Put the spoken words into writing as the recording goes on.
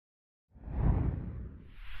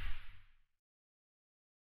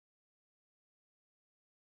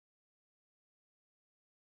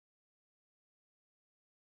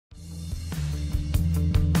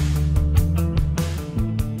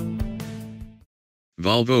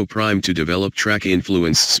Volvo primed to develop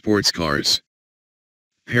track-influenced sports cars.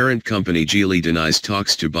 Parent company Geely denies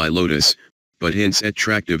talks to buy Lotus, but hints at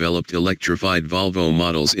track-developed electrified Volvo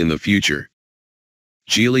models in the future.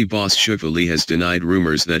 Geely boss Shufu Li has denied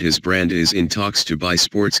rumors that his brand is in talks to buy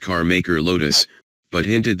sports car maker Lotus, but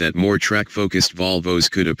hinted that more track-focused Volvos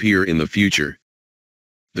could appear in the future.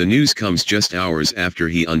 The news comes just hours after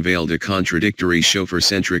he unveiled a contradictory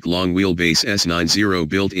chauffeur-centric long-wheelbase S90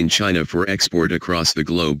 built in China for export across the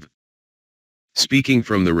globe. Speaking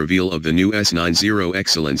from the reveal of the new S90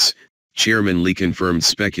 Excellence, Chairman Li confirmed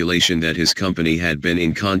speculation that his company had been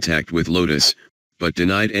in contact with Lotus, but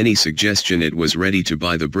denied any suggestion it was ready to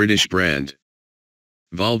buy the British brand.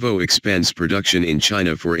 Volvo expands production in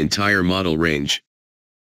China for entire model range.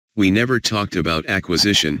 "We never talked about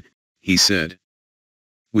acquisition," he said.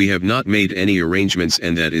 "We have not made any arrangements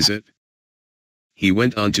and that is it." He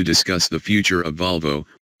went on to discuss the future of Volvo,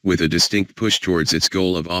 with a distinct push towards its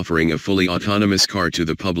goal of offering a fully autonomous car to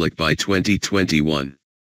the public by 2021.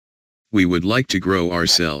 "We would like to grow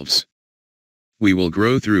ourselves. We will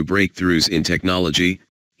grow through breakthroughs in technology,"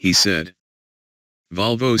 he said.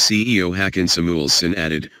 Volvo CEO Håkan Samuelsson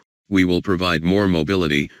added, "We will provide more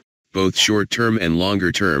mobility, both short-term and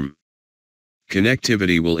longer-term.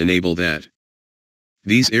 Connectivity will enable that.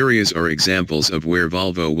 These areas are examples of where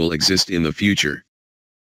Volvo will exist in the future."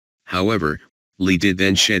 However, Li did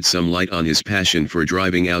then shed some light on his passion for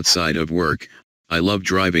driving outside of work. "I love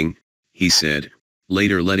driving," he said,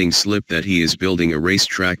 later letting slip that he is building a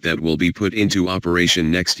racetrack that will be put into operation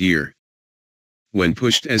next year. When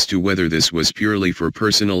pushed as to whether this was purely for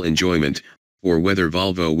personal enjoyment, or whether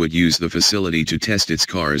Volvo would use the facility to test its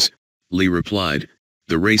cars, Li replied,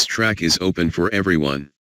 "The racetrack is open for everyone."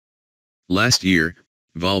 Last year,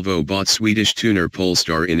 Volvo bought Swedish tuner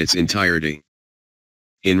Polestar in its entirety.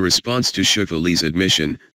 In response to Shufu Li's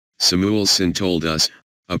admission, Samuelsson told us,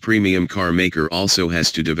 "A premium car maker also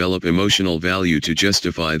has to develop emotional value to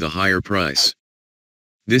justify the higher price.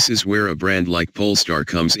 This is where a brand like Polestar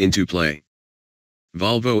comes into play."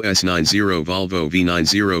 Volvo S90 Volvo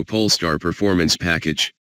V90 Polestar Performance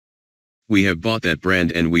Package. "We have bought that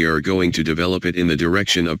brand and we are going to develop it in the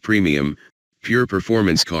direction of premium, pure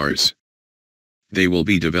performance cars. They will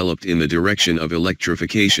be developed in the direction of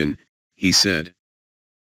electrification," he said.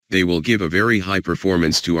 "They will give a very high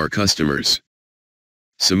performance to our customers."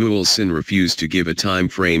 Samuelsson refused to give a time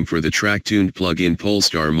frame for the track-tuned plug-in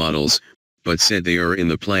Polestar models, but said they are in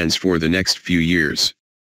the plans for the next few years.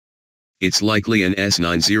 It's likely an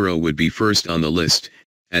S90 would be first on the list,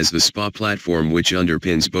 as the SPA platform which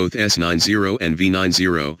underpins both S90 and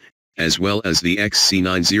V90, as well as the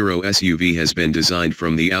XC90 SUV has been designed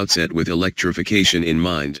from the outset with electrification in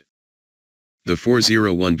mind. The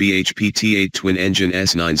 401 bhp T8 twin-engine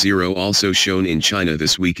S90 also shown in China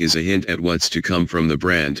this week is a hint at what's to come from the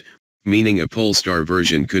brand, meaning a Polestar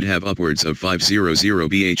version could have upwards of 500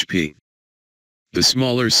 bhp. The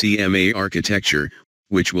smaller CMA architecture,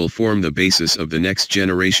 which will form the basis of the next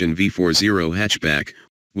generation V40 hatchback,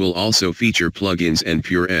 will also feature plug-ins and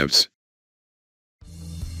pure EVs.